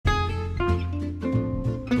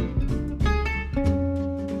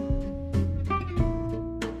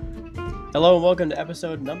Hello and welcome to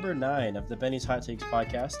episode number 9 of the Benny's Hot Takes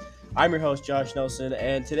podcast. I'm your host, Josh Nelson,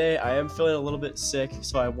 and today I am feeling a little bit sick,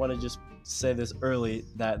 so I want to just say this early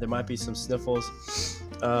that there might be some sniffles,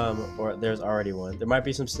 or there's already one. There might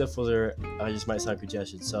be some sniffles or I just might sound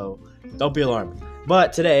congested, so don't be alarmed.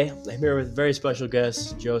 But today, I'm here with a very special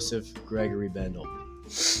guest, Joseph Gregory Bendel.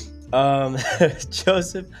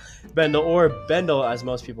 Joseph Bendel, or Bendel as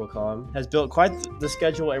most people call him, has built quite the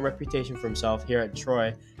schedule and reputation for himself here at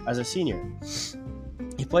Troy as a senior.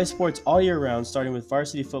 He plays sports all year round, starting with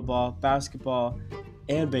varsity football, basketball,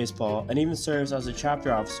 and baseball, and even serves as a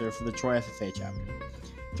chapter officer for the Troy FFA chapter.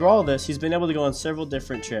 Through all of this, he's been able to go on several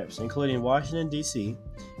different trips, including Washington, D.C.,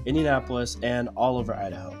 Indianapolis, and all over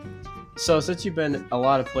Idaho. So since you've been a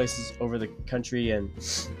lot of places over the country and,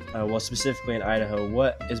 specifically in Idaho,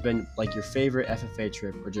 what has been like your favorite FFA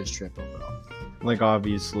trip or just trip overall? Like,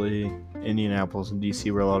 obviously, Indianapolis and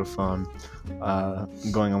DC were a lot of fun.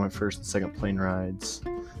 Going on my first and second plane rides.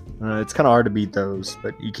 It's kind of hard to beat those,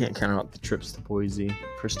 but you can't count out the trips to Boise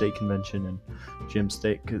for state convention and Gym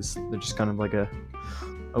State because they're just kind of like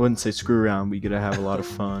I wouldn't say screw around, but you get to have a lot of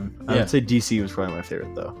fun. I would say DC was probably my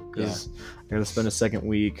favorite, though, because I got to spend a second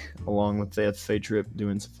week along with the FFA trip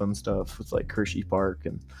doing some fun stuff with, like, Hershey Park,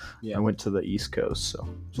 and I went to the East Coast, so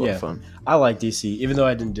it was a lot of fun. I like DC, even though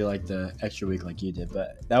I didn't do, like, the extra week like you did,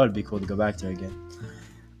 but that would be cool to go back there again.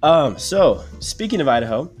 So, speaking of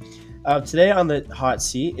Idaho, today on the hot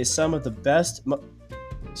seat is some of the best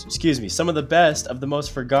of the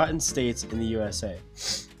most forgotten states in the USA.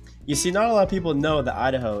 You see, not a lot of people know that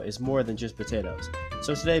Idaho is more than just potatoes.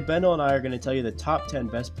 So today, Bendel and I are going to tell you the top 10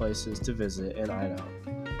 best places to visit in Idaho.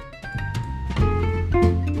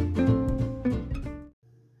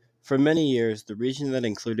 For many years, the region that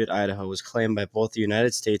included Idaho was claimed by both the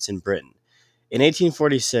United States and Britain. In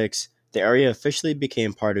 1846, the area officially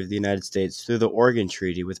became part of the United States through the Oregon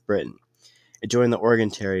Treaty with Britain. It joined the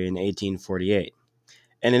Oregon Territory in 1848.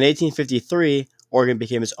 And in 1853, Oregon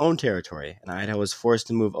became its own territory, and Idaho was forced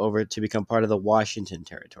to move over to become part of the Washington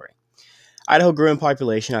Territory. Idaho grew in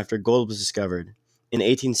population after gold was discovered in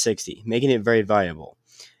 1860, making it very valuable.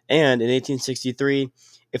 And in 1863,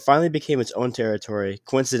 it finally became its own territory,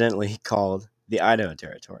 coincidentally called the Idaho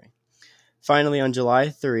Territory. Finally, on July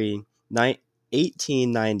 3,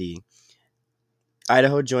 1890,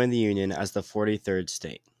 Idaho joined the Union as the 43rd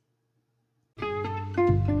state.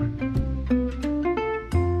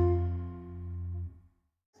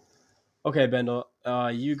 Okay, Bendel,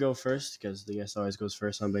 you go first because the guest always goes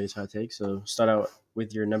first on Benny's Hot Take. So start out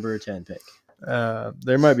with your number 10 pick.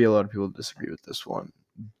 There might be a lot of people that disagree with this one,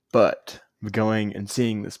 but going and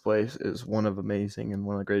seeing this place is one of amazing and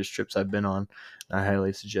one of the greatest trips I've been on. I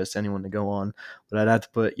highly suggest anyone to go on, but I'd have to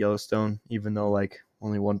put Yellowstone, even though like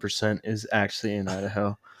only 1% is actually in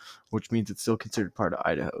Idaho, which means it's still considered part of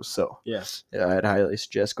Idaho. So I'd highly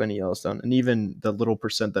suggest going to Yellowstone, and even the little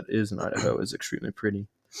percent that is in Idaho is extremely pretty.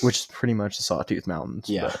 Which is pretty much the Sawtooth Mountains.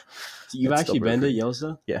 Yeah. You've actually been to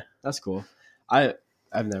Yellowstone? Yeah. That's cool. I've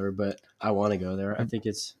never, but I want to go there. I think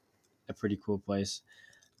it's a pretty cool place.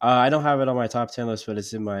 I don't have it on my top 10 list, but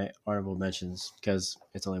it's in my honorable mentions because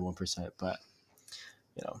it's only 1%. But,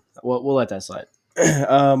 we'll let that slide.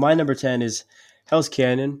 My number 10 is Hell's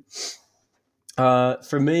Canyon.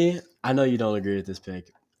 For me, I know you don't agree with this pick.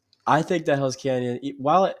 I think that Hell's Canyon,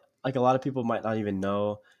 while a lot of people might not even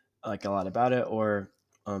know like a lot about it or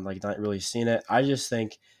not really seen it, I just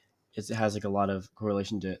think it has like a lot of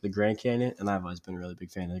correlation to the Grand Canyon, and I've always been a really big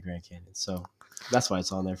fan of the Grand Canyon, so that's why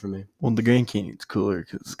it's on there for me. Well, the Grand Canyon's cooler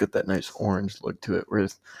because it's got that nice orange look to it,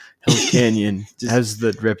 whereas Hell's Canyon has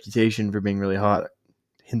the reputation for being really hot,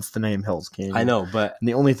 hence the name Hell's Canyon. I know, but and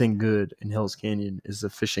the only thing good in Hell's Canyon is the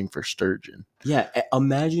fishing for sturgeon. Yeah,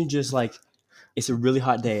 imagine just like it's a really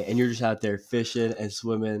hot day and you're just out there fishing and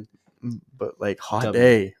swimming. But like hot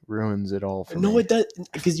day ruins it all for me. No, it does,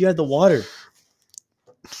 because you had the water.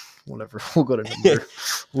 Whatever. We'll go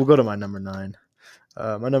to my number 9.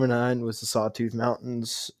 My number 9 was the Sawtooth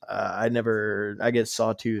Mountains. I guess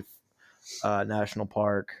Sawtooth National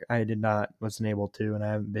Park. Wasn't able to, and I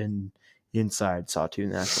haven't been inside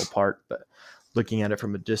Sawtooth National Park, but looking at it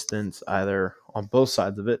from a distance, either on both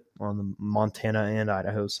sides of it, on the Montana and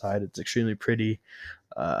Idaho side, it's extremely pretty.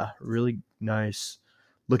 Really nice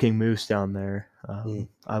looking moose down there.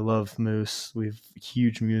 I love moose. We have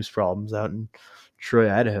huge moose problems out in Troy,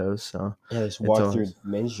 Idaho. So just walk through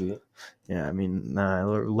Main Street. Yeah, I mean, I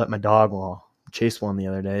let my dog chase one the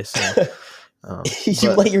other day. So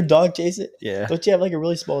you let your dog chase it? Yeah. Don't you have like a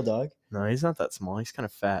really small dog? No, he's not that small. He's kind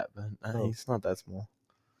of fat, but he's not that small.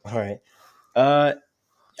 All right.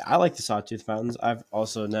 I like the Sawtooth Mountains. I've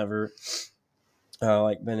also never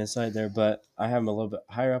like been inside there, but I have them a little bit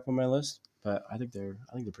higher up on my list. But I think they're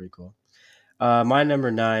pretty cool. My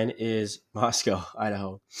number 9 is Moscow,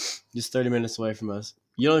 Idaho, just 30 minutes away from us.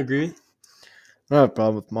 You don't agree? I don't have a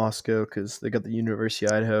problem with Moscow because they got the University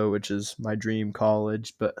of Idaho, which is my dream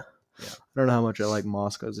college. But Yeah, I don't know how much I like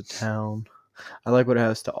Moscow as a town. I like what it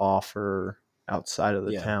has to offer outside of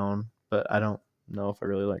the yeah. town, but I don't know if I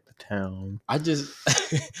really like the town. I just,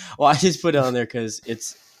 well, I just put it on there because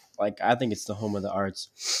it's like I think it's the home of the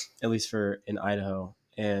arts, at least for in Idaho,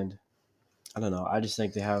 and I don't know. I just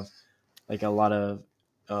think they have like a lot of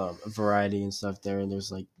variety and stuff there, and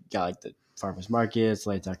there's like got like the farmers markets,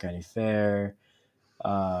 Lake County Fair,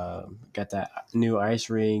 got that new ice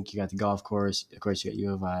rink, you got the golf course, of course you got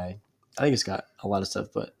U of I. I think it's got a lot of stuff,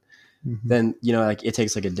 but Mm-hmm. then like it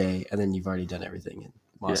takes like a day, and then you've already done everything in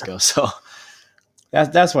Yeah. Moscow, so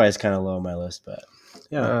that's why it's kind of low on my list, but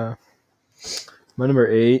yeah. Uh, my number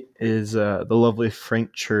 8 is the lovely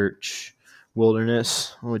Frank Church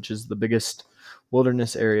Wilderness, which is the biggest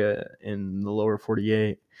wilderness area in the lower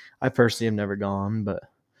 48. I personally have never gone, but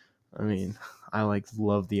I mean, I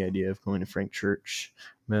love the idea of going to Frank Church.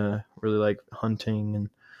 Really like hunting, and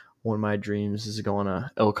one of my dreams is to go on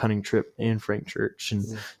a elk hunting trip in Frank Church and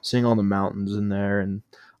seeing all the mountains in there. And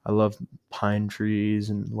I love pine trees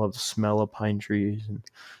and love the smell of pine trees, and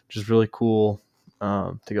just really cool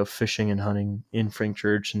to go fishing and hunting in Frank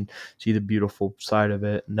Church and see the beautiful side of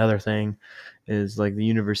it. Another thing is like the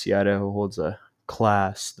University of Idaho holds a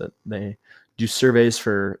class that they do surveys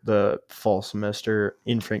for the fall semester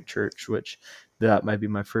in Frank Church, which that might be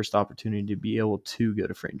my first opportunity to be able to go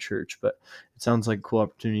to Frank Church. But it sounds like a cool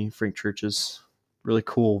opportunity. Frank Church is really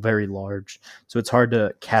cool, very large. So it's hard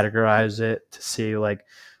to categorize it to see like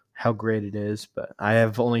how great it is. But I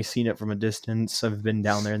have only seen it from a distance. I've been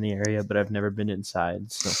down there in the area, but I've never been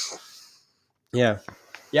inside. So Yeah,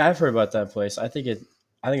 yeah, I've heard about that place. I think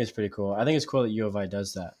it's pretty cool. I think it's cool that U of I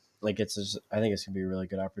does that. Like, I think it's gonna be a really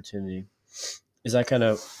good opportunity. Is that kind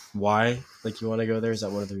of why, like, you want to go there? Is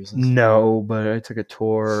that one of the reasons? no, but I took a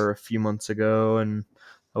tour a few months ago, and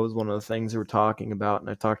that was one of the things they were talking about. And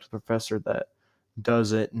I talked to the professor that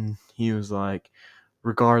does it, and he was like,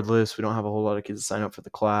 regardless, we don't have a whole lot of kids to sign up for the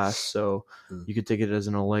class, so Hmm. you could take it as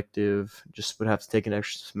an elective, just would have to take an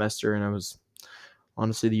extra semester. And I was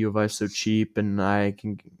honestly, the U of I is so cheap, and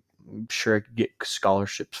I'm sure I could get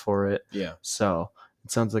scholarships for it. Yeah, So it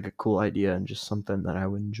sounds like a cool idea and just something that I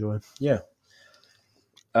would enjoy. yeah.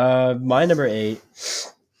 My number 8.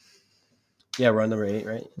 Yeah, we're on number 8,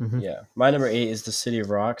 right? Mm-hmm. Yeah, my number 8 is the City of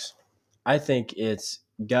Rocks. I think it's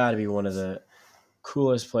got to be one of the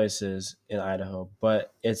coolest places in Idaho,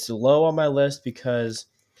 but it's low on my list because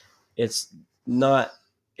it's not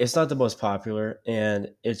it's not the most popular, and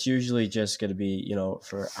it's usually just going to be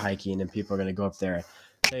for hiking, and people are going to go up there,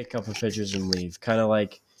 take a couple of pictures, and leave. Kind of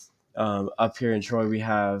like up here in Troy, we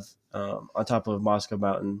have on top of Moscow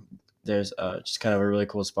Mountain. There's just kind of a really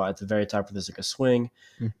cool spot at the very top where there's like a swing,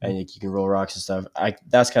 Mm-hmm. and you can roll rocks and stuff.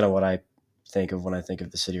 That's kind of what I think of when I think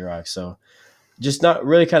of the City Rocks. So just not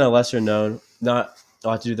really kind of lesser known, not a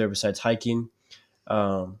lot to do there besides hiking.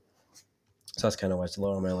 Um, so that's kind of why it's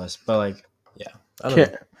low on my list. But like, yeah, I don't know.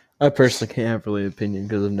 Can't I personally can't have really opinion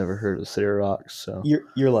because I've never heard of City of Rocks. So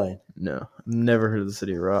You're lying. no, I've never heard of the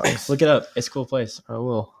City of Rocks. Look it up. It's a cool place. I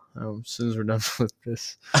will as soon as we're done with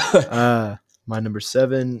this. My number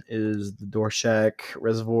 7 is the Dorshak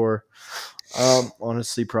Reservoir.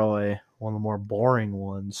 Honestly, probably one of the more boring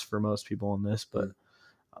ones for most people on this, but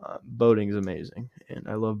boating is amazing, and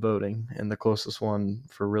I love boating. And the closest one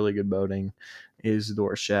for really good boating is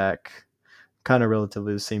Dorshak. Kind of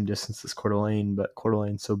relatively the same distance as Coeur d'Alene, but Coeur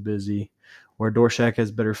d'Alene's so busy. Where Dorshak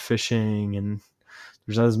has better fishing, and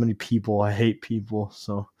there's not as many people. I hate people,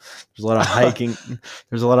 so there's a lot of hiking.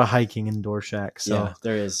 There's a lot of hiking in Dorshak, so Yeah,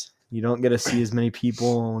 there is. you don't get to see as many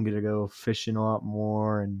people, and get to go fishing a lot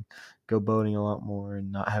more and go boating a lot more,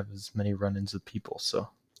 and not have as many run-ins with people. So,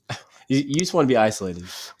 You just want to be isolated.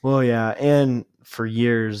 well, yeah, and for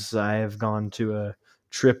years I have gone to a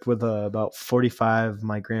trip with about 45 of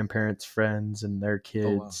my grandparents' friends and their Oh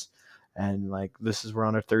wow. kids, and like this is we're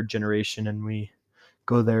on our third generation, and we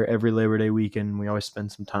go there every Labor Day weekend. We always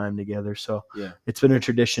spend some time together. So Yeah. it's been a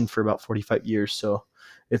tradition for about 45 years. So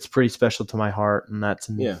it's pretty special to my heart. And that's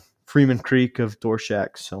in Yeah. Freeman Creek of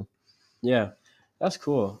Dorshak. So Yeah. That's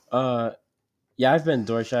cool. Yeah, I've been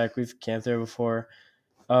to Dorshak. We've camped there before.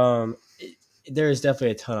 There is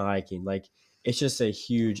definitely a ton of hiking. Like, it's just a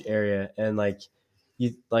huge area, and like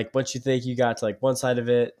once you think you got to like one side of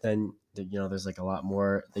it, then there's like a lot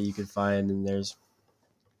more that you could find, and there's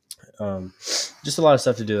um just a lot of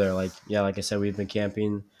stuff to do there. Like, yeah, like I said, we've been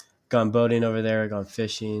camping, gone boating over there, gone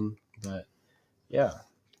fishing, but Yeah,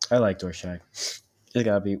 I like Dorshak. It's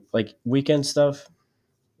gotta be like weekend stuff.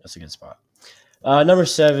 That's a good spot. Number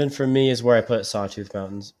 7 for me is where I put Sawtooth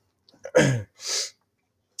Mountains. I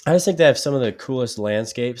just think they have some of the coolest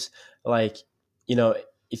landscapes. Like, you know,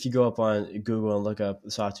 if you go up on Google and look up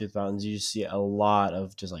the Sawtooth Mountains, you just see a lot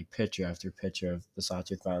of just like picture after picture of the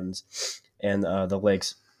Sawtooth Mountains and the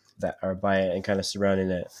lakes that are by it and kind of surrounding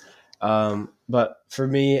it. But for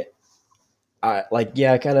me, I like,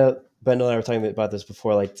 yeah, kind of Bendel and I were talking about this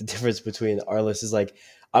before. Like the difference between our list is like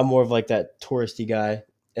I'm more of like that touristy guy,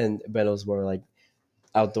 and Bendel's more like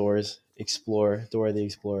outdoors, explore, Dora the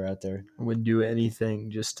Explorer out there. I would do anything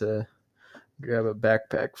just to grab a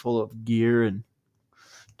backpack full of gear, and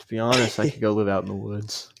to be honest, I could go live out in the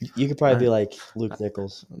woods. You could probably I, be like Luke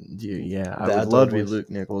Nichols, yeah, I the would outdoor love to be voice. Luke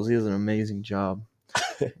Nichols. He does an amazing job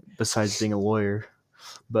besides being a lawyer.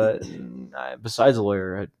 But besides a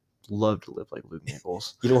lawyer, I'd love to live like Luke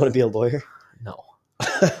Nichols. You don't want to be a lawyer? No,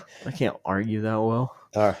 I can't argue that well.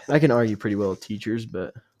 All I can argue pretty well with teachers,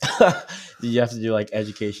 but right. You have to do like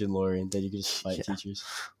education lawyer, and then you can just fight Yeah. teachers.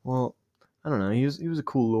 well, I don't know. He was a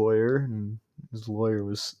cool lawyer, and his lawyer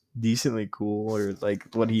was decently cool, or like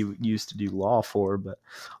what he used to do law for. But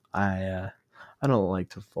I don't like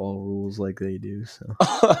to follow rules like they do. So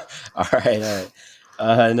All right.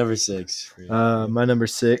 Number 6. For you. my number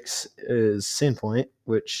 6 is Sandpoint,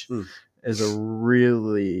 which Hmm. is a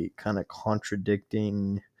really kind of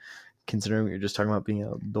contradicting, considering we were just talking about being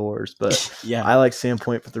outdoors. But Yeah. I like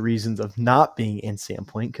Sandpoint for the reasons of not being in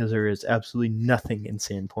Sandpoint, because there is absolutely nothing in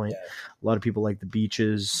Sandpoint. Yeah. A lot of people like the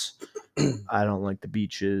beaches. I don't like the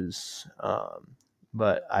beaches,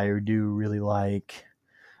 but I do really like.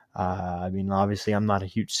 I mean, obviously, I'm not a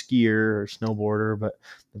huge skier or snowboarder, but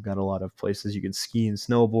they've got a lot of places you can ski and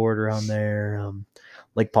snowboard around there.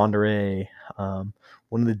 Lake Pend Oreille,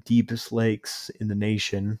 one of the deepest lakes in the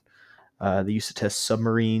nation. They used to test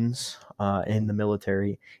submarines in the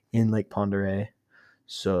military in Lake Pend Oreille.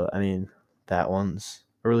 So, I mean, that one's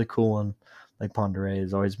a really cool one. Lake Pend Oreille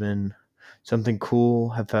has always been something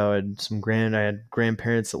cool. I had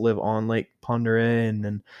grandparents that live on Lake Pend Oreille, and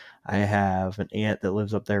then I have an aunt that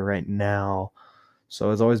lives up there right now.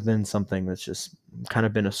 So it's always been something that's just kind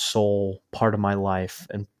of been a soul part of my life.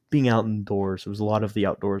 And being out indoors, there was a lot of the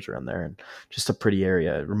outdoors around there, and just a pretty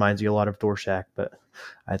area. It reminds you a lot of Dorshak, but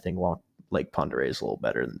I think Lake Pend Oreille is a little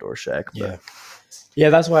better than Dorshak. Yeah.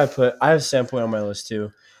 Yeah, that's why I have Sandpoint on my list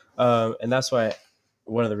too. And that's why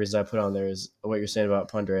one of the reasons I put on there is what you're saying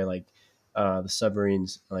about Pend Oreille, like the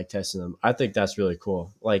submarines, like testing them. I think that's really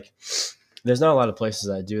cool. Like, there's not a lot of places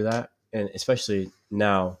that do that, and especially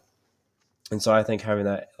now. And so I think having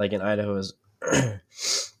that, like in Idaho, is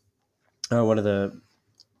one of the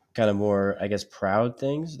kind of more, I guess, proud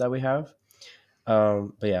things that we have. But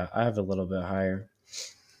yeah, I have a little bit higher.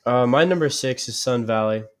 My number 6 is Sun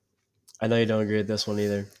Valley. I know you don't agree with this one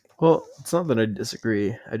either. Well, it's not that I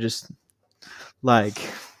disagree. I just like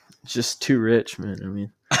it's just too rich, man. I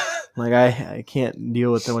mean, like I can't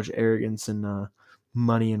deal with that much arrogance and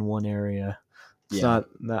money in one area. It's Yeah. not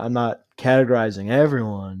that I'm not categorizing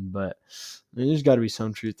everyone, but there's got to be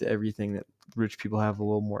some truth to everything that rich people have a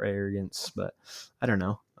little more arrogance. But I don't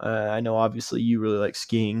know. I know obviously you really like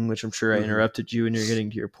skiing, which I'm sure I Mhm. interrupted you and you're getting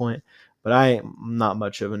to your point. But I am not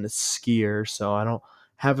much of a skier, so I don't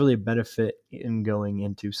have really a benefit in going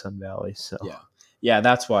into Sun Valley. So Yeah,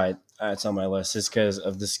 that's why it's on my list. Is because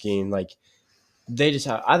of the skiing. Like they just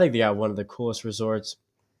have. I think they got one of the coolest resorts.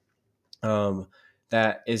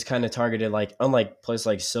 That is kind of targeted, like unlike places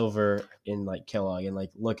like Silver in like Kellogg and like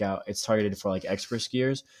Lookout, it's targeted for like expert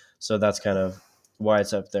skiers. So that's kind of why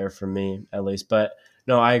it's up there for me at least. But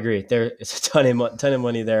no, I agree. There is a ton of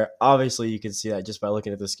money there. Obviously, you can see that just by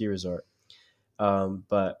looking at the ski resort.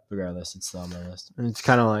 But regardless, it's still on my list. and it's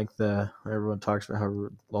kind of like everyone talks about how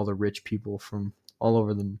all the rich people from all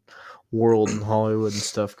over the world and Hollywood and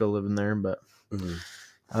stuff go live in there. But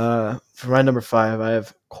Mm-hmm. for my number 5, I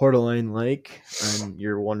have Coeur d'Alene Lake, and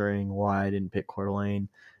you're wondering why I didn't pick Coeur d'Alene.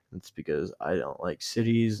 It's because I don't like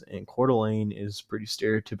cities, and Coeur d'Alene is pretty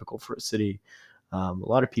stereotypical for a city. A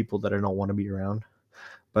lot of people that I don't want to be around.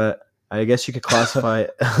 But I guess you could classify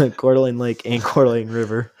Coeur d'Alene Lake and Coeur d'Alene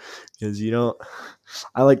River, because you don't.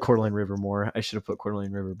 I like Coeur d'Alene River more. I should have put Coeur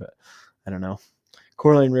d'Alene River, but I don't know.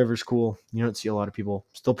 Coeur d'Alene River's cool. You don't see a lot of people.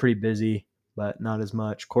 Still pretty busy, but not as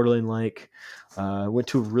much. Coeur d'Alene Lake. I went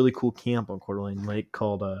to a really cool camp on Coeur d'Alene Lake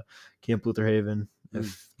called Camp Luther Haven.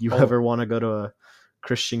 If you ever want to go to a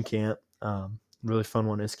Christian camp, really fun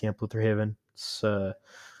one is Camp Luther Haven. It's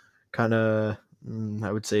kind of,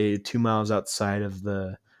 I would say, 2 miles outside of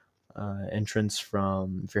the entrance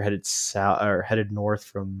from, if you're headed south or headed north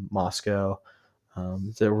from Moscow.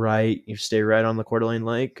 You stay right on the Coeur d'Alene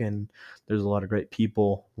Lake, and there's a lot of great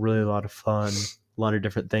people, really a lot of fun, a lot of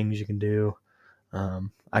different things you can do.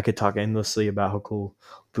 I could talk endlessly about how cool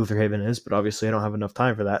Luther Haven is, but obviously I don't have enough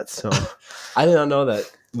time for that. So I did not know that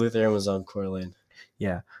Luther was on Coeur d'Alene.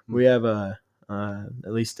 yeah, we have at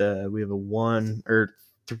least we have a 1 or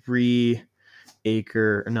 3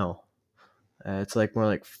 acre, no, it's like more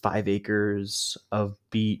like 5 acres of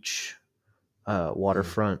beach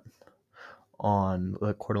waterfront on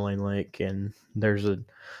the Coeur d'Alene Lake, and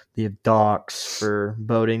they have docks for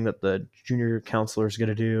boating that the junior counselor is going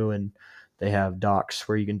to do, and they have docks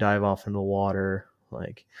where you can dive off into the water,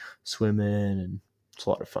 like swim in, and it's a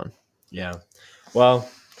lot of fun. Yeah. Well,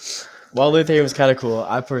 while Luther was kind of cool,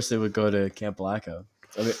 I personally would go to Camp Alaco.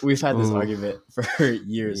 I mean, we've had this argument for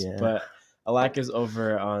years, Yeah. but Alaca's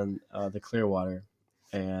over on the Clearwater,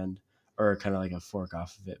 or kind of like a fork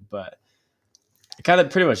off of it, but kind of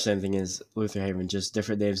pretty much the same thing as Luther Haven, just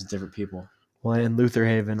different names and different people. Well, and Luther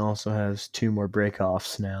Haven also has 2 more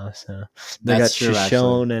breakoffs now, so they That's got true,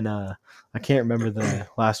 Shoshone and I can't remember the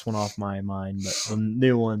last one off my mind, but the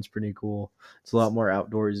new one's pretty cool. It's a lot more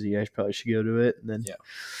outdoorsy. I probably should go to it. And then Yeah.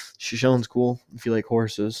 Shoshone's cool if you like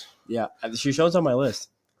horses. Yeah, Shoshone's on my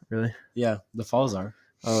list. Really? Yeah, the falls are.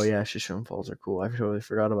 Oh yeah, Shoshone Falls are cool. I totally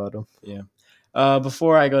forgot about them. Yeah.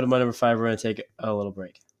 Before I go to my number 5, we're gonna take a little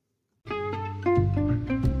break.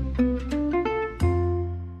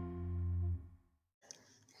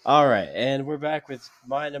 All right, and we're back with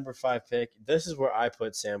my number 5 pick. This is where I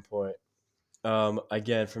put Sandpoint.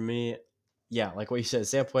 Again, for me, yeah, like what you said,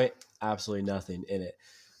 Sandpoint, absolutely nothing in it.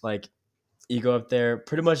 Like, you go up there,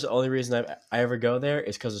 pretty much the only reason I ever go there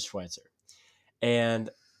is because of Schweitzer. And,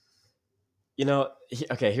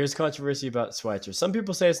 okay, here's controversy about Schweitzer. Some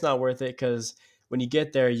people say it's not worth it because when you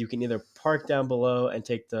get there, you can either park down below and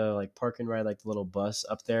take the like park and ride, like the little bus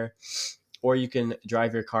up there, or you can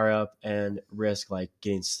drive your car up and risk like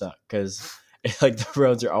getting stuck because like the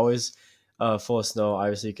roads are always full of snow,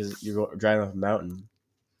 obviously because you're driving up a mountain,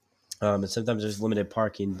 and sometimes there's limited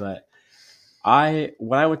parking. But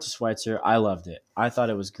when I went to Schweitzer, I loved it. I thought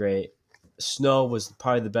it was great. Snow was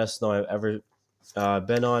probably the best snow I've ever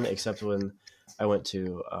been on, except when I went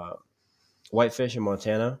to Whitefish in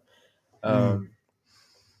Montana.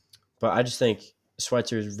 But I just think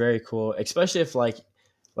Schweitzer is very cool, especially if like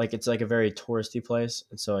it's like a very touristy place,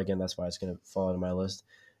 and so again that's why it's gonna fall into my list.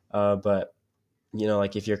 But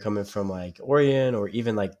like if you're coming from like Oregon or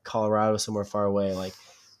even like Colorado, somewhere far away, like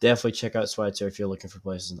definitely check out Schweitzer if you're looking for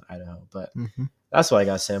places in Idaho. But that's why I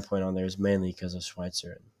got Sandpoint on there, is mainly because of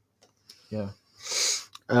Schweitzer. Yeah.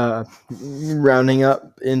 Rounding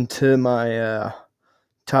up into my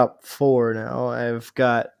top 4 now, I've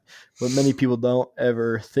got what many people don't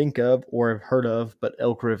ever think of or have heard of, but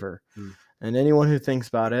Elk River. And anyone who thinks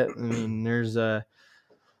about it, I mean, there's a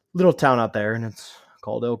little town out there, and it's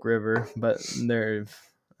called Elk River, but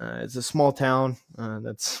it's a small town.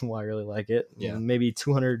 That's why I really like it. Yeah. Maybe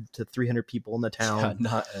 200 to 300 people in the town. Yeah,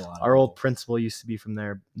 not a lot. Our old principal used to be from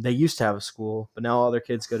there. They used to have a school, but now all their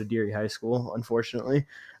kids go to Deary High School, unfortunately.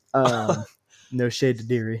 No shade to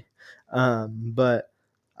Deary. But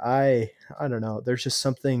I don't know. There's just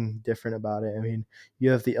something different about it. I mean, you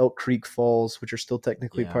have the Elk Creek Falls, which are still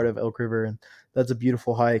technically part of Elk River, and that's a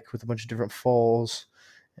beautiful hike with a bunch of different falls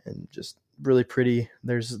and just really pretty.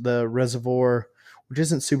 There's the reservoir, which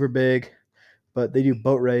isn't super big, but they do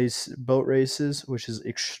boat races, which is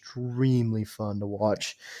extremely fun to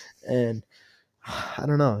watch. And I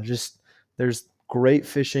don't know, just there's great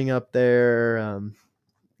fishing up there.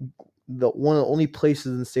 One of the only places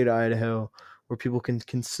in the state of Idaho where people can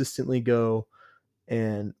consistently go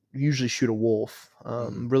and usually shoot a wolf.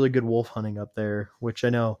 Really good wolf hunting up there, which I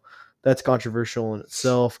know that's controversial in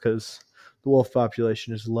itself because the wolf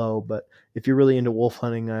population is low. But if you're really into wolf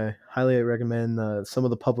hunting, I highly recommend some of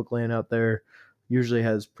the public land out there. Usually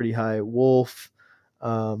has pretty high wolf.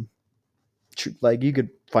 Like you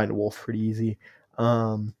could find a wolf pretty easy.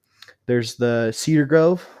 There's the Cedar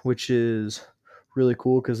Grove, which is really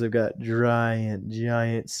cool because they've got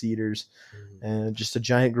giant cedars and just a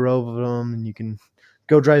giant grove of them, and you can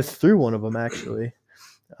go drive through one of them actually.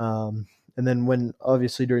 And then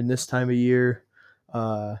obviously during this time of year,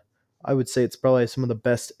 I would say it's probably some of the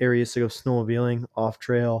best areas to go snowmobiling off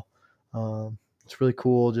trail. It's really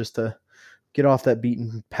cool just to get off that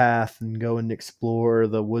beaten path and go and explore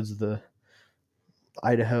the woods of the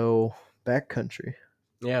Idaho backcountry.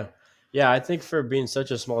 Yeah. I think for being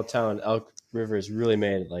such a small town, Elk River has really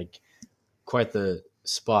made like quite the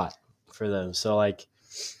spot for them. So like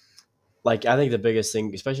I think the biggest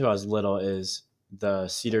thing, especially when I was little, is the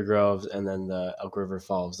Cedar Groves and then the Elk River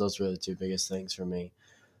Falls. Those were the 2 biggest things for me.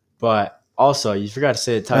 But Also, you forgot to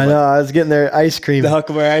say the I time know. about I was getting there. Ice cream. the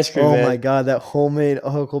Huckleberry ice cream. Oh man. my god, that homemade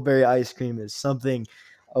huckleberry ice cream is something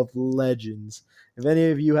of legends. If any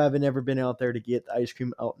of you haven't ever been out there to get the ice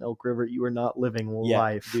cream out in Elk River, you are not living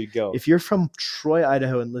life. Dude, go. If you're from Troy,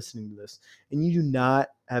 Idaho, and listening to this, and you do not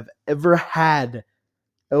have ever had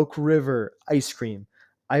Elk River ice cream,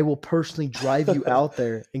 I will personally drive you out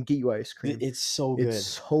there and get you ice cream. It's so good.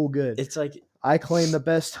 It's so good. It's like I claim the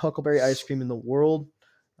best huckleberry ice cream in the world.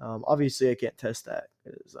 Obviously, I can't test that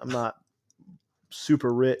because I'm not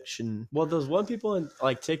super rich and well, those one people in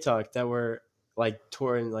like TikTok that were like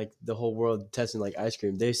touring like the whole world testing like ice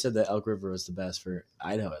cream. They said that Elk River was the best for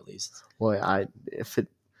Idaho at least. well, the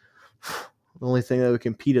only thing that would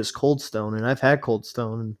compete is Cold Stone, and I've had Cold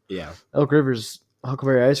Stone. And Yeah. Elk River's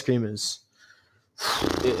huckleberry ice cream is.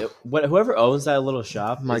 Whoever owns that little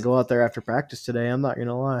shop Might go out there after practice today. I'm not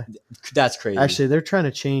gonna lie. That's crazy. Actually, they're trying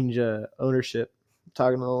to change ownership.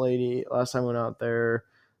 Talking to the lady last time I went out there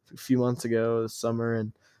a few months ago this summer,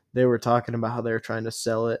 and they were talking about how they're trying to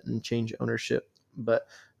sell it and change ownership. But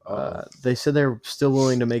they said they're still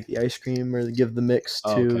willing to make the ice cream or give the mix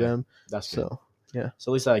to them. That's good. So yeah.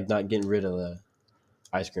 So at least like not getting rid of the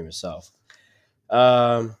ice cream itself.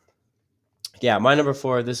 Yeah, my number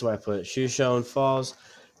 4. This is what I put: Shoshone Falls,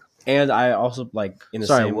 and I also like in the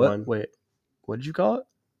same one. Wait, what did you call it?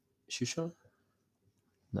 Shoshone.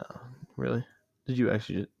 No, really? Did you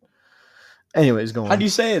actually? Anyways, go on. How do you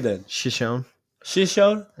say it then? Shoshone.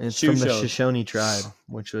 Shoshone. It's from the Shoshone tribe,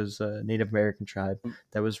 which was a Native American tribe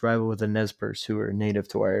that was rival with the Nez Perce, who were native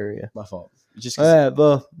to our area. My fault. Just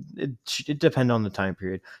well, it depended on the time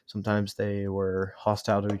period. Sometimes they were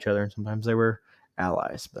hostile to each other, and sometimes they were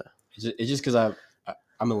allies. But it's just because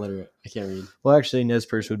I'm illiterate. I can't read. Well, actually, Nez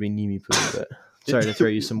Perce would be Nimi Poo. But sorry to throw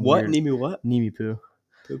you some what weird Nimi what Nimi Poo.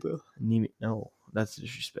 Poo poo. Nimi. No, that's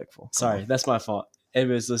disrespectful. Sorry, that's my fault.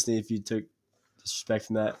 Anyways, listening, if you took disrespect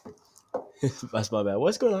from that, that's my bad.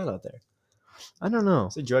 What's going on out there? I don't know.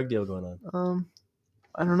 It's a drug deal going on.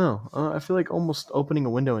 I don't know. I feel like almost opening a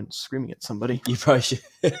window and screaming at somebody. You probably should.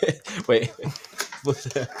 Wait.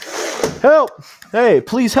 Help! Hey,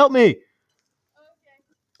 please help me.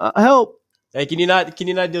 Help! Hey, can you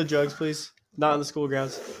not deal drugs, please? Not on the school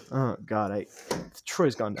grounds. Oh God,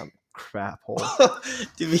 Troy's gone down the crap hole.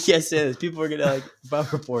 Dude, we can't say this. People are gonna like file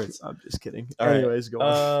reports. I'm just kidding. All right. Anyways, go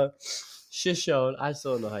on. Shoshone. I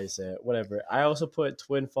still don't know how you say it. Whatever. I also put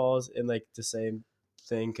Twin Falls in like the same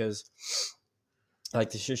thing because like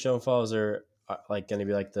the Shoshone Falls are like gonna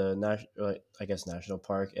be like the national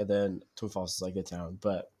park, and then Twin Falls is like the town.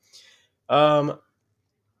 But I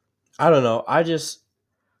don't know. I just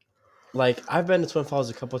like I've been to Twin Falls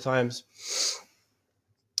a couple times,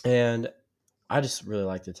 and I just really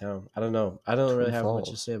like the town. I don't know. I don't really have much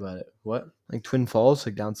to say about it. What? Like Twin Falls,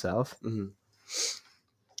 like down south. Mm-hmm.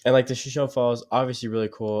 And like the Shoshone Falls, obviously really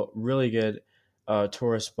cool, really good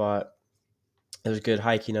tourist spot. There's good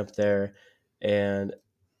hiking up there, and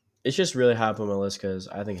it's just really high up on my list because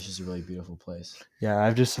I think it's just a really beautiful place. Yeah,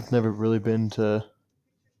 I've just never really been to.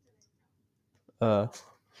 All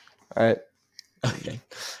right. Okay.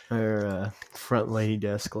 Our front lady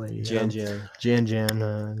desk lady. Jan.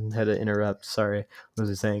 Had to interrupt. Sorry. What was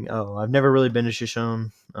I saying? Oh, I've never really been to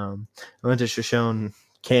Shoshone. I went to Shoshone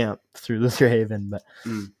camp through Luther Haven, but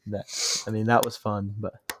that was fun.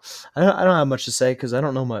 But I don't have much to say because I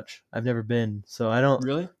don't know much. I've never been, so I don't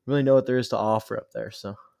really know what there is to offer up there.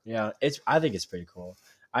 So yeah, I think it's pretty cool.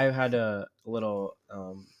 I had a little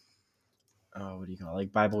what do you call it?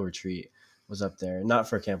 Like Bible retreat was up there, not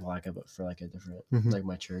for Camp Malacca, but for like a different like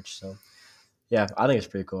my church. So yeah, I think it's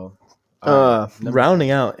pretty cool.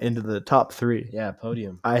 Rounding out into the top 3. Yeah,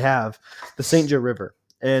 podium. I have the St. Joe River,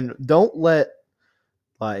 and don't let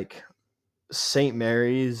like St.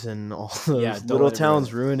 Mary's and all those little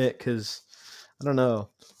towns ruin it because I don't know.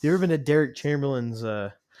 Have you ever been to Derek Chamberlain's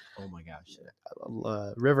oh my gosh,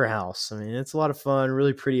 river house? I mean, it's a lot of fun,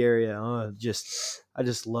 really pretty area. I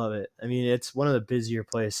just love it. I mean, it's one of the busier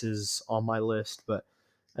places on my list, but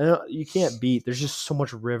I know you can't beat. There's just so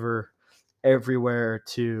much river everywhere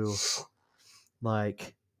to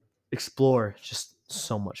like explore. It's just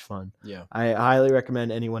so much fun. Yeah, I highly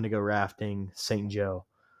recommend anyone to go rafting St. Joe.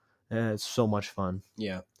 It's so much fun.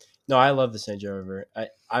 Yeah, no, I love the St. Joe River.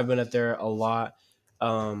 I've been up there a lot.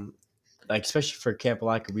 Like especially for Camp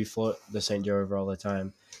Malacca, we float the St. Joe River all the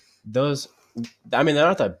time. Those, I mean, they're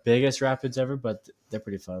not the biggest rapids ever, but they're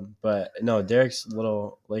pretty fun. But no, Derek's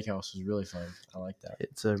little lake house was really fun. I like that.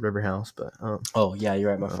 It's a river house, but oh yeah, you're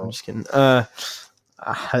right. My fault. I'm just kidding. I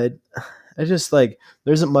just like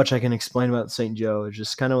there isn't much I can explain about St. Joe. It's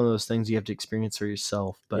just kind of one of those things you have to experience for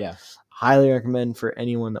yourself. But yeah, highly recommend for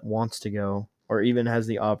anyone that wants to go or even has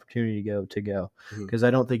the opportunity to go, because I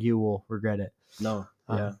don't think you will regret it. No,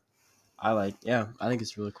 yeah. I think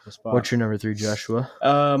it's a really cool spot. What's your number 3, Joshua?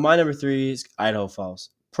 My number 3 is Idaho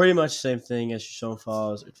Falls. Pretty much the same thing as Shoshone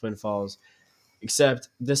Falls or Twin Falls, except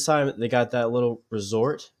this time they got that little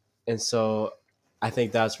resort, and so I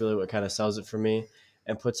think that's really what kind of sells it for me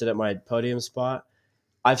and puts it at my podium spot.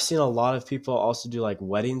 I've seen a lot of people also do like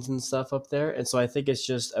weddings and stuff up there, and so I think it's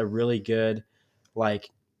just a really good,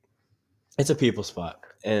 like, it's a people spot,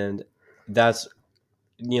 and that's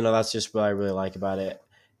that's just what I really like about it.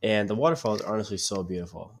 And the waterfalls are honestly so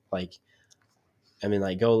beautiful. Like, I mean,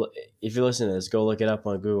 like, go if you're listening to this, go look it up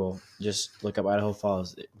on Google. Just look up Idaho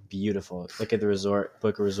Falls. Beautiful. Look at the resort.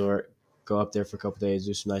 Book a resort. Go up there for a couple days.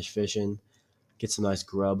 Do some nice fishing. Get some nice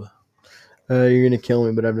grub. You're gonna kill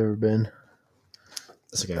me, but I've never been.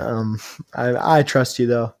 That's okay. I trust you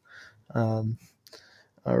though.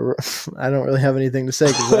 I don't really have anything to say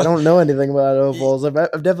because I don't know anything about Idaho Falls. I've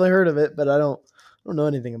definitely heard of it, but I don't know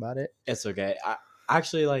anything about it. It's okay. I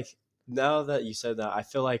actually, like, now that you said that, I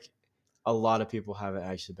feel like a lot of people haven't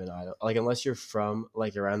actually been to Idaho. Like, unless you're from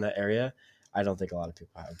like around that area, I don't think a lot of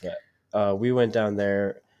people have. But we went down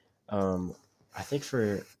there. I think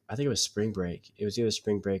it was spring break. It was either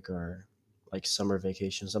spring break or like summer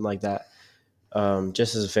vacation, something like that.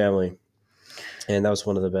 Just as a family, and that was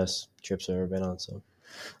one of the best trips I've ever been on. So,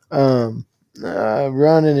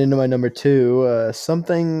 running into my number 2, a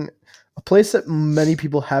place that many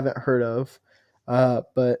people haven't heard of,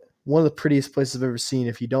 but one of the prettiest places I've ever seen.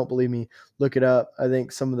 If you don't believe me, look it up. I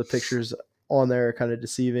think some of the pictures on there are kind of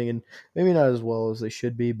deceiving and maybe not as well as they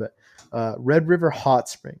should be, but Red River Hot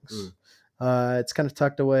Springs. It's kind of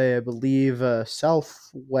tucked away, I believe,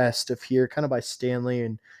 southwest of here, kind of by Stanley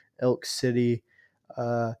and Elk City.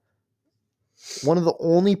 One of the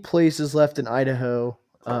only places left in Idaho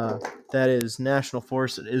that is national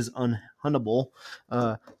forest that is unhuntable,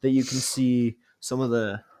 that you can see some of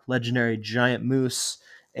the legendary giant moose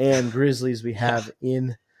and grizzlies we have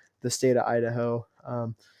in the state of Idaho.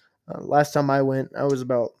 Last time I went, I was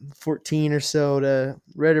about 14 or so to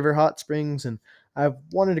Red River Hot Springs, and I've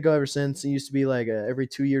wanted to go ever since. It used to be like a every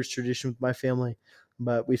 2 years tradition with my family,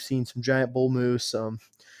 but we've seen some giant bull moose.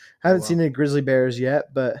 Haven't seen any grizzly bears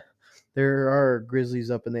yet, but there are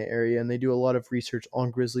grizzlies up in the area, and they do a lot of research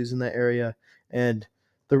on grizzlies in that area. And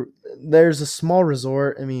there's a small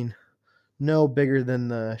resort. I mean, no bigger than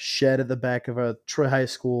the shed at the back of a Troy High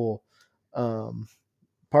School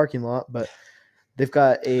parking lot, but they've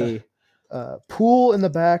got a pool in the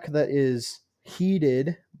back that is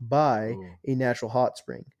heated by a natural hot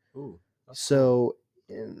spring. So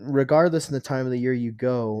regardless of the time of the year you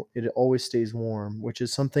go, it always stays warm, which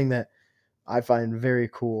is something that I find very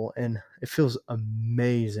cool, and it feels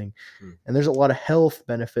amazing. And there's a lot of health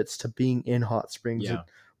benefits to being in hot springs. Yeah. It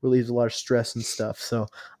relieves a lot of stress and stuff. So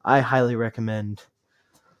I highly recommend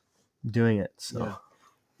doing it. So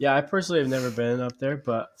yeah, I personally have never been up there,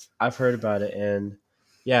 but I've heard about it, and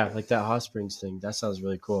yeah, like that hot springs thing, that sounds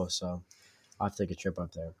really cool. So I'll have to take a trip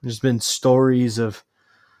up there. There's been stories of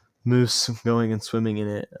moose going and swimming in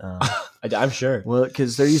it. I'm sure. Well,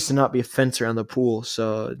 because there used to not be a fence around the pool,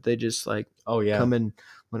 so they just come in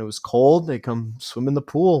when it was cold. They come swim in the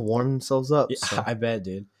pool, warm themselves up. Yeah, so. I bet,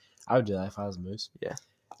 dude. I would do that if I was a moose. Yeah.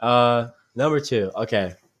 Number 2.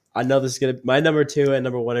 Okay, I know this is my number 2 and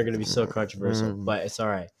number 1 are gonna be so controversial, but it's all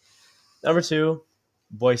right. Number 2,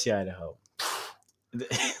 Boise, Idaho.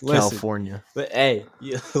 California. But hey,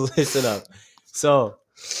 listen up. So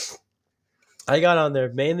I got on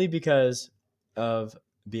there mainly because of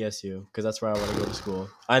BSU, because that's where I want to go to school.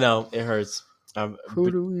 I know it hurts. Who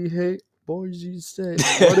do we hate? Boise State.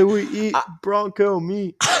 What do we eat? Bronco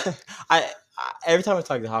meat. I every time I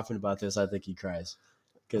talk to Hoffman about this, I think he cries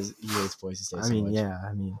because he hates Boise State so much.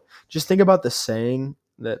 I mean, just think about the saying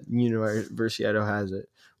that University of Idaho has it: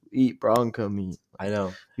 "Eat Bronco meat." I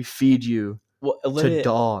know. We feed you to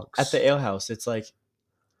dogs. At the ale house, it's like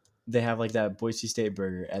they have like that Boise State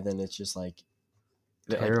burger, and then it's just like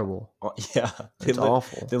terrible. Yeah, it's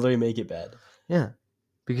awful. They literally make it bad. Yeah,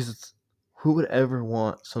 because who would ever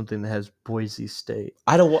want something that has Boise State?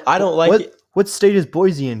 I don't like it. What state is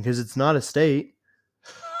Boise in? Because it's not a state.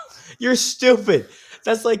 You're stupid.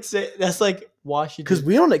 That's like Washington. Because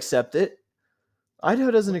we don't accept it.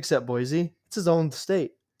 Idaho doesn't accept Boise. It's his own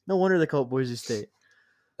state. No wonder they call it Boise State.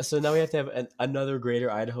 So now we have to have another Greater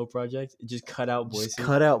Idaho project. Just cut out Boise. Just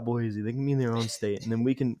cut out Boise. They can be in their own state, and then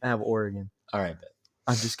we can have Oregon. All right, bet.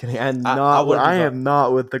 I'm just kidding. I am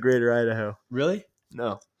not with the Greater Idaho. Really?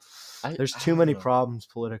 No. There's too many problems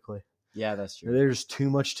politically. Yeah, that's true. There's too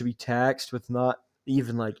much to be taxed with not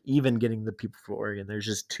even getting the people from Oregon. There's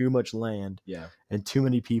just too much land Yeah. and too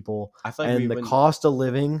many people, I feel like and we the wouldn't. cost of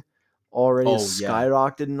living already has Oh, yeah.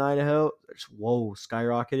 skyrocketed in Idaho.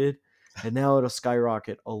 Skyrocketed, and now it'll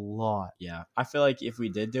skyrocket a lot. Yeah. I feel like if we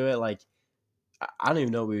did do it, like, I don't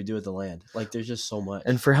even know what we would do with the land. Like, there's just so much.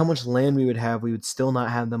 And for how much land we would have, we would still not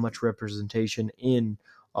have that much representation in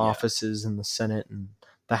Yeah. offices in the Senate and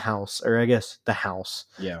the House, or I guess the House,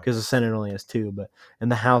 Yeah. because the Senate only has 2. But in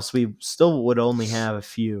the House, we still would only have a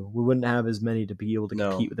few. We wouldn't have as many to be able to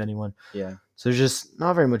No. compete with anyone. Yeah. So there's just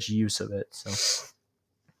not very much use of it. So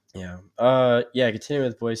Yeah. Yeah. Continuing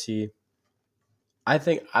with Boise. I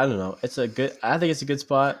don't know. I think it's a good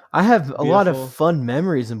spot. I have a lot Beautiful. of fun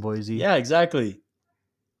memories in Boise. Yeah, exactly.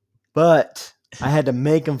 But I had to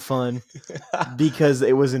make them fun because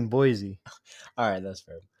it was in Boise. All right, that's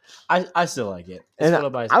fair. I still like it. It's And one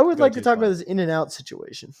of my I would like to go-to talk about spots. this In-N-Out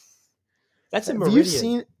situation. That's in Have Meridian. you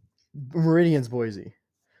seen Meridian's Boise?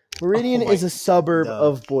 Meridian Oh my is a suburb God.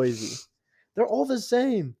 of Boise. They're all the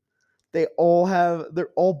same. They're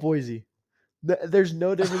all Boise. There's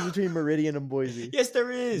no difference between Meridian and Boise. Yes,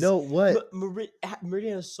 there is. No, what?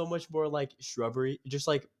 Meridian has so much more like shrubbery. Just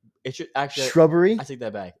like it should actually. Shrubbery? I take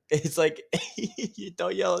that back. It's like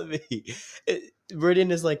don't yell at me.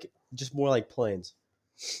 Meridian is like just more like plains.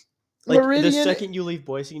 Like Meridian, the second you leave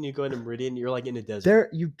Boise and you go into Meridian, you're like in a desert. there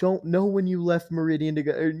you don't know when you left Meridian to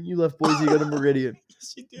go. Or you left Boise to go to Meridian.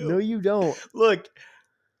 Yes, you do. No, you don't. Look,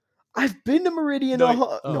 I've been to Meridian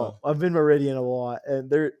No, I've been Meridian a lot,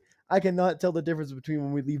 and I cannot tell the difference between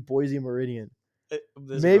when we leave Boise and Meridian.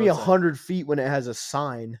 there's Maybe roadside. 100 feet when it has a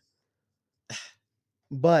sign.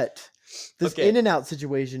 But this Okay. In-N-Out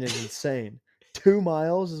situation is insane. 2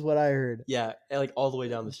 miles is what I heard. Yeah, and like all the way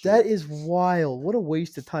down the street. That is wild. What a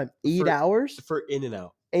waste of time. 8 hours? For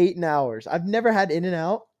In-N-Out. 8 hours. I've never had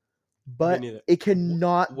In-N-Out, but neither. it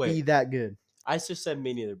cannot Wait. be that good. I just said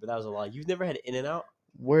me neither, but that was a lie. You've never had In-N-Out?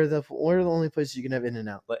 Where are the only places you can have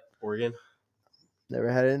In-N-Out? Like Oregon? Never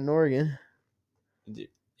had it in Oregon.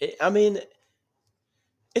 I mean,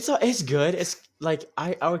 it's good. It's like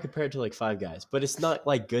I would compare it to like Five Guys, but it's not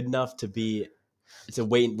like good enough to be. It's a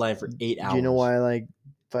wait in line for 8 hours. Do you know why I like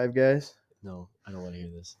Five Guys? No, I don't want to hear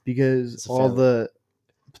this. Because a all fail. the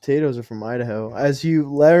potatoes are from Idaho, as you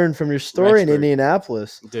learned from your story in Rexburg.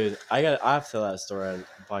 Indianapolis. Dude, I have to tell that story on the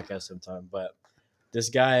podcast sometime. But this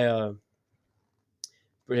guy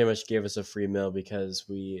pretty much gave us a free meal because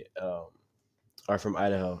we are from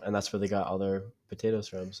Idaho, and that's where they got all their potatoes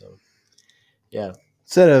from. So, yeah.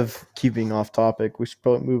 Instead of keeping off topic, we should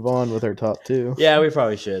probably move on with our top 2. Yeah, we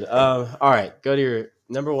probably should. All right, go to your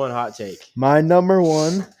number 1 hot take. My number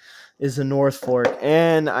 1 is the North Fork,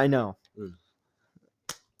 and I know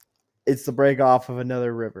it's the break off of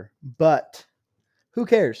another river, but who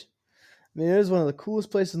cares? I mean, it is one of the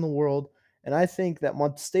coolest places in the world, and I think that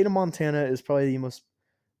the state of Montana is probably the most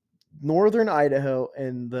northern Idaho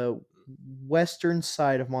and the western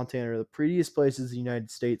side of Montana are the prettiest places in the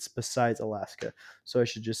United States besides Alaska. So I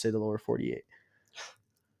should just say the lower 48.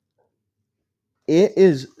 It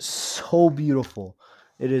is so beautiful.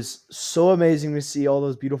 It is so amazing to see all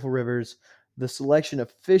those beautiful rivers, the selection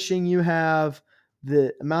of fishing you have,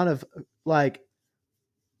 the amount of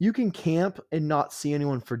you can camp and not see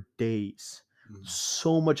anyone for days.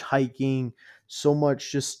 So much hiking, so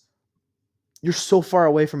much just you're so far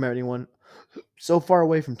away from anyone, so far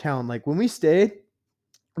away from town. Like when we stayed,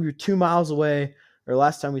 we were 2 miles away, or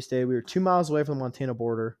last time we stayed, we were 2 miles away from the Montana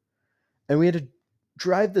border, and we had to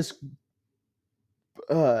drive this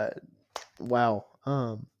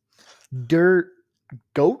dirt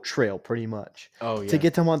goat trail pretty much to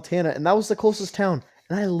get to Montana, and that was the closest town,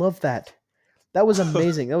 and I love that. That was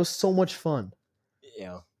amazing. That was so much fun.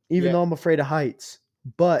 Yeah. Even though I'm afraid of heights,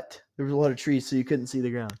 but there was a lot of trees, so you couldn't see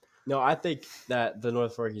the ground. No, I think that the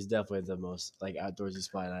North Fork is definitely the most like outdoorsy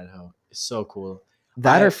spot in Idaho. It's so cool.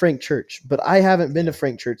 That or Frank Church, but I haven't been to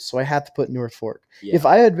Frank Church, so I have to put North Fork. Yeah. If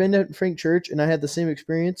I had been to Frank Church and I had the same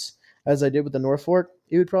experience as I did with the North Fork,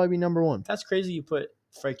 it would probably be number 1. That's crazy you put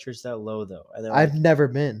Frank Church that low though. And then I've never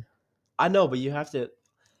been. I know, but you have to.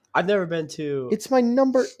 I've never been to. It's my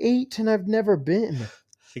number 8, and I've never been.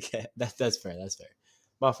 Okay, that's fair. That's fair.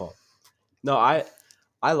 My fault. No, I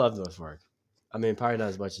love North Fork. I mean, probably not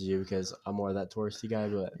as much as you because I'm more of that touristy guy,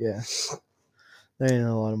 but yeah, there ain't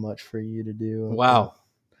a lot of much for you to do. Wow,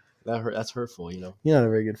 that's hurtful. You know, you're not a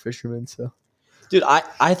very good fisherman, so. Dude,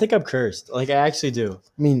 I think I'm cursed. Like I actually do.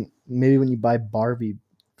 I mean, maybe when you buy Barbie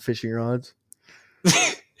fishing rods,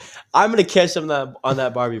 I'm gonna catch them on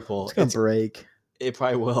that Barbie pole. It's gonna break. It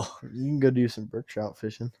probably will. You can go do some brook trout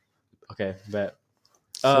fishing. Okay, bet.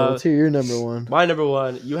 So let's hear your number 1. My number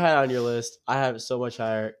 1, you had on your list. I have it so much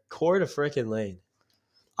higher. Coeur to frickin' Lane.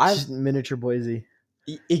 I miniature Boise.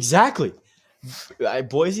 exactly.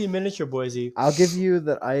 Boise, miniature Boise. I'll give you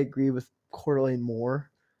that. I agree with Coeur d'Alene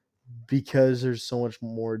more because there's so much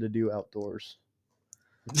more to do outdoors.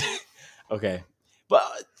 Okay, but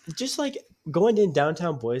just like going in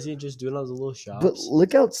downtown Boise and just doing all the little But shops.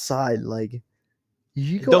 look outside, like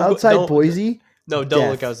you go Don't go. outside Don't. Boise, No, don't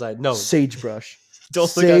look death, outside. No, sagebrush,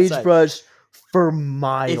 don't look outside. sagebrush for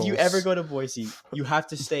miles. If you ever go to Boise, you have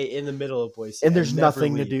to stay in the middle of Boise, and there's never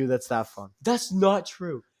nothing leave. to do that's that fun. That's not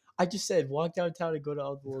true. I just said walk downtown and go to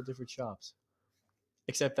all the little different shops.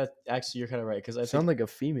 Except that actually you're kind of right because I Sound think like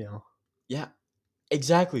a female. yeah,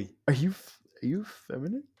 exactly. Are you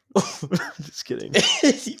feminine? Just kidding.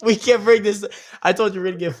 We can't bring this. I told you we're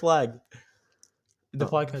gonna get flagged. The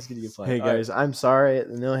podcast's gonna get flagged. Hey All guys, I'm sorry.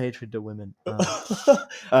 No hatred to women.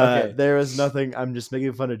 Okay. There was nothing. I'm just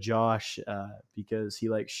making fun of Josh because he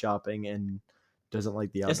likes shopping and doesn't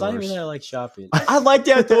like the outdoors. It's not even that I like shopping. I like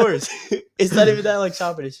the outdoors. It's not even that I like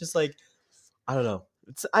shopping. It's just like I don't know.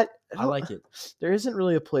 I like it. There isn't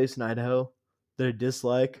really a place in Idaho that I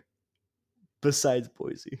dislike besides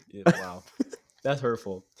Boise. Yeah, wow, that's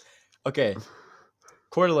hurtful. Okay,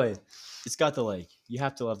 Coeur d'Alene. It's got the lake. You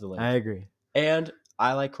have to love the lake. I agree. And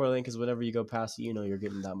I like Coeur d'Alene because whenever you go past it, you know you're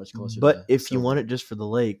getting that much closer. But to if you Silver. want it just for the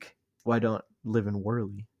lake, why don't live in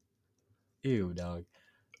Worley? Ew, dog.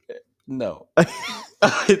 No,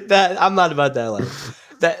 that I'm not about that life.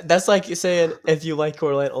 That's like saying if you like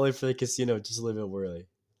Coeur d'Alene only for the casino, just live in Worley.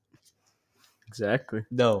 Exactly.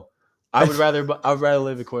 No, I would rather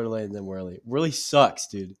live in Coeur d'Alene than Worley. Worley sucks,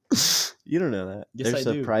 dude. You don't know that. Yes, There's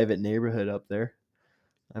I a do. private neighborhood up there.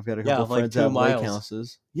 I've got a Yeah, couple like friends 2 that have lake miles.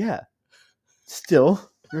 houses. Yeah. Still,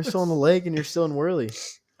 you're still on the lake and you're still in Worley.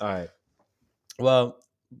 All right. Well,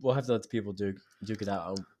 we'll have to let the people duke it out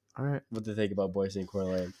on All right. what they think about Boise and Coeur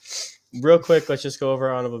d'Alene. Real quick, let's just go over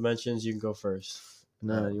our honorable mentions. You can go first.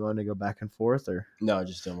 No, you want to go back and forth or? No,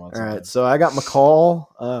 just do them all. All right. So I got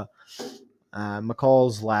McCall.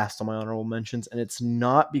 McCall's last on my honorable mentions, and it's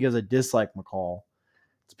not because I dislike McCall.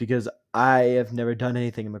 It's because I have never done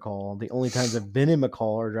anything in McCall. The only times I've been in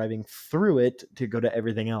McCall are driving through it to go to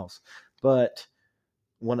everything else. But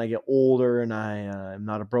when I get older and I am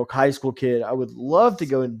not a broke high school kid, I would love to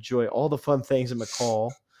go enjoy all the fun things in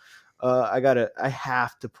McCall. I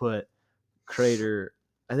have to put Crater.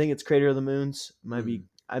 I think it's Crater of the Moons. Might be.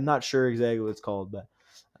 I'm not sure exactly what it's called, but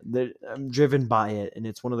I'm driven by it, and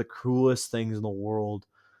it's one of the coolest things in the world.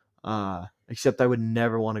 Except I would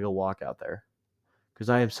never want to go walk out there because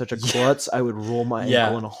I am such a klutz. I would roll my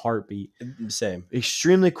ankle in a heartbeat. Same.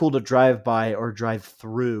 Extremely cool to drive by or drive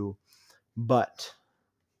through, but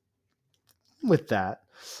with that,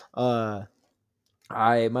 my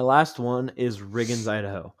last one is Riggins,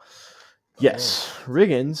 Idaho. Yes,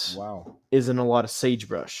 Riggins is in a lot of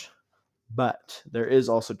sagebrush, but there is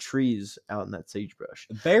also trees out in that sagebrush.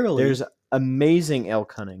 Barely. There's amazing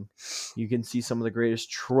elk hunting. You can see some of the greatest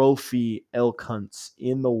trophy elk hunts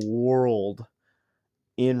in the world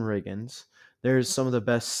in Riggins. There's some of the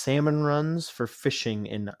best salmon runs for fishing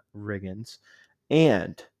in Riggins.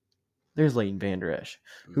 And there's Leighton Vander Esch,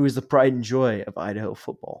 who is the pride and joy of Idaho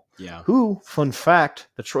football. Yeah. Who, fun fact,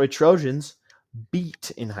 the Troy Trojans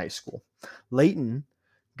beat in high school. Leighton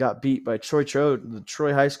got beat by the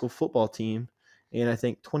Troy high school football team in, I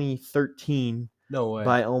think, 2013 No way.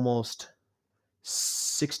 by almost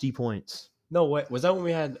 60 points. No way. Was that when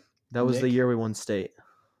we had That was Nick? the year we won state.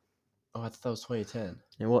 Oh, I thought that was 2010.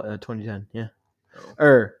 Yeah, well, 2010, yeah.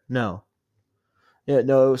 Oh. No. Yeah,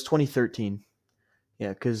 no, it was 2013. Yeah,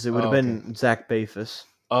 because it would have been Zach Bafus.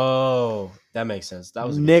 Oh, that makes sense. That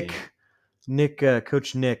was a good Nick. team.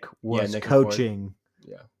 Coach Nick was Nick coaching.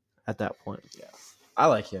 Yeah. At that point. Yeah, I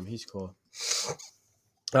like him. He's cool.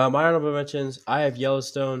 My honorable mentions. I have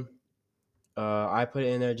Yellowstone. I put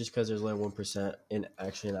it in there just because there's only 1% in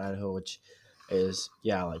Idaho, which is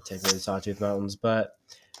like technically the Sawtooth Mountains. But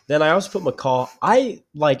then I also put McCall. I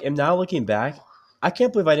am now looking back. I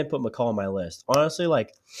can't believe I didn't put McCall on my list. Honestly,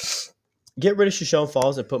 get rid of Shoshone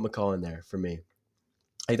Falls and put McCall in there for me.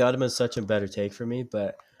 I thought it would have been such a better take for me,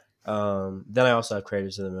 but then I also have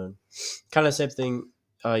Craters of the Moon. Kind of same thing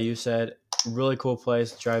you said. Really cool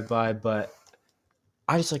place to drive by, but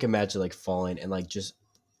I just imagine falling and just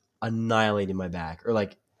annihilating my back or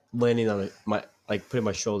landing on putting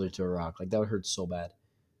my shoulder to a rock. That would hurt so bad.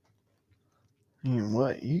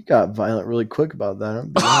 What? You got violent really quick about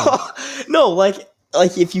that. No,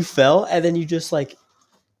 if you fell and then you just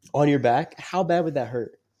on your back, how bad would that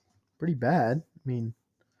hurt? Pretty bad. I mean,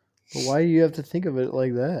 but why do you have to think of it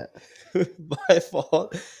like that? My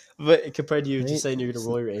fault. But compared to you just saying you're going to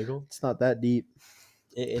roll your ankle? It's not that deep.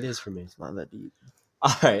 It is for me. It's not that deep.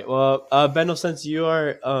 All right. Well, Bendel, since you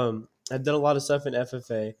are have done a lot of stuff in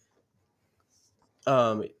FFA,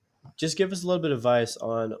 um, just give us a little bit of advice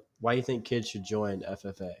on why you think kids should join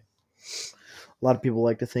FFA. A lot of people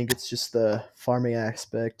like to think it's just the farming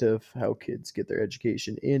aspect of how kids get their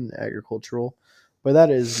education in agricultural, but that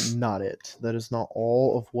is not it. That is not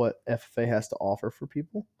all of what FFA has to offer for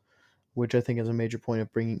people, which I think is a major point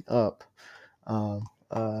of bringing up. I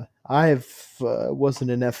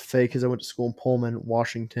wasn't in FFA because I went to school in Pullman,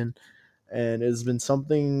 Washington, and it's been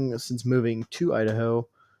something since moving to Idaho,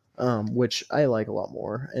 which I like a lot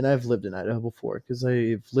more. And I've lived in Idaho before because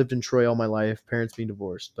I've lived in Troy all my life, parents being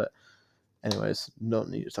divorced. But anyways, don't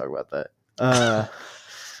need to talk about that.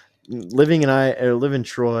 Live in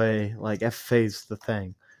Troy, like FFA is the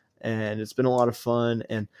thing, and it's been a lot of fun.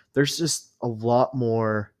 And there's just a lot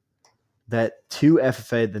more that to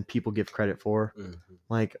FFA than people give credit for,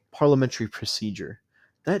 like parliamentary procedure.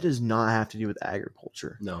 That does not have to do with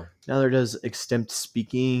agriculture. No. Now there does extempt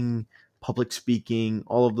speaking, public speaking.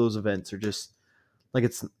 All of those events are just like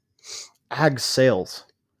it's ag sales.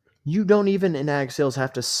 You don't even in ag sales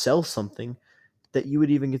have to sell something that you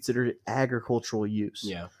would even consider agricultural use.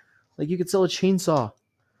 Yeah. Like you could sell a chainsaw.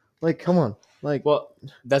 Like, come on. Like, well,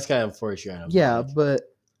 that's kind of unfortunate. I know, yeah, but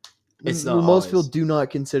it's not most people always. do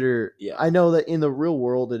not consider. Yeah. I know that in the real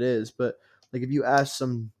world it is, but like if you ask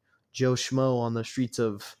some Joe Schmo on the streets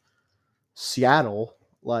of Seattle,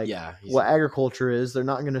 like what agriculture is, they're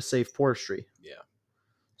not going to say forestry. Yeah.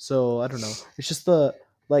 So I don't know. It's just the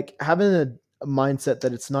like having a mindset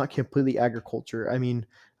that it's not completely agriculture. I mean,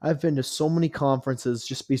 I've been to so many conferences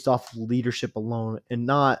just based off leadership alone and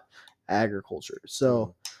not agriculture.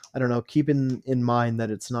 So I don't know. Keep in mind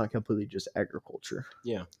that it's not completely just agriculture.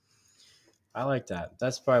 Yeah. I like that.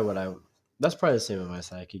 That's probably the same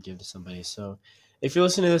advice I could give to somebody. So if you're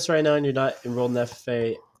listening to this right now and you're not enrolled in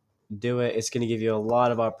FFA, do it. It's going to give you a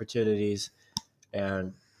lot of opportunities,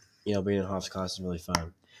 and being in Hoff's class is really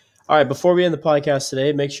fun. All right, before we end the podcast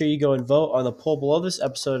today, make sure you go and vote on the poll below this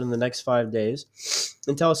episode in the next 5 days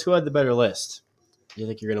and tell us who had the better list. Do you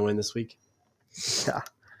think you're going to win this week? Yeah.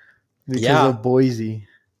 Because of Boise.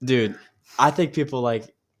 Dude, I think people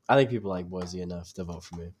like Boise enough to vote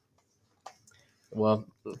for me. Well,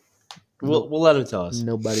 we'll let them tell us.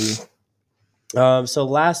 Nobody. So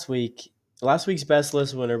last week's best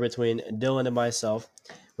list winner between Dylan and myself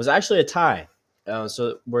was actually a tie.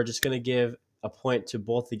 So we're just going to give a point to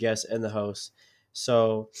both the guests and the host.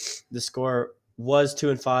 So the score was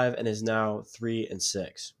 2-5 and is now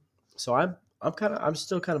 3-6. So I'm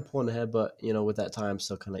still kind of pulling ahead, but with that time, I'm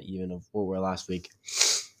still kind of even of where we were last week.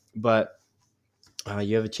 But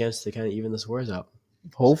you have a chance to kind of even the scores out.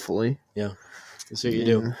 Hopefully. Yeah. That's what you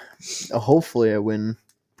do. Hopefully I win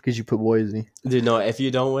because you put Boise. Dude, no, if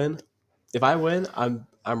you don't win, if I win, I'm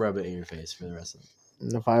rubbing it in your face for the rest of it.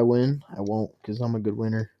 And if I win, I won't because I'm a good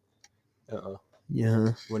winner. Uh-oh. Yeah.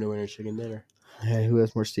 Winner, chicken dinner. Hey, who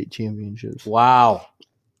has more state championships? Wow.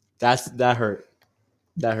 That hurt.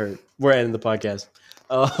 That hurt. We're ending the podcast.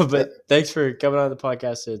 But thanks for coming on the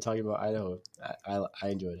podcast and talking about Idaho. I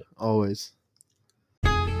enjoyed it. Always.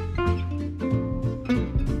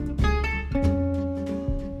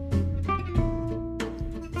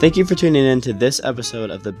 Thank you for tuning in to this episode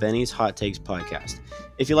of the Benny's Hot Takes podcast.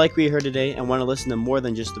 If you like what you heard today and want to listen to more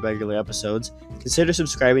than just the regular episodes, consider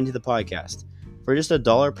subscribing to the podcast. For just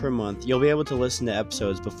 $1 per month, you'll be able to listen to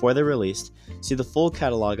episodes before they're released, see the full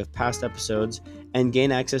catalog of past episodes, and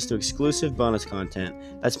gain access to exclusive bonus content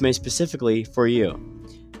that's made specifically for you.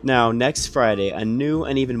 Now, next Friday, a new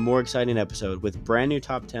and even more exciting episode with brand new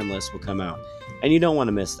top 10 lists will come out, and you don't want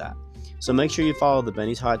to miss that. So make sure you follow the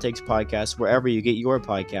Benny's Hot Takes podcast wherever you get your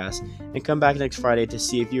podcasts, and come back next Friday to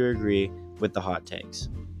see if you agree with the hot takes.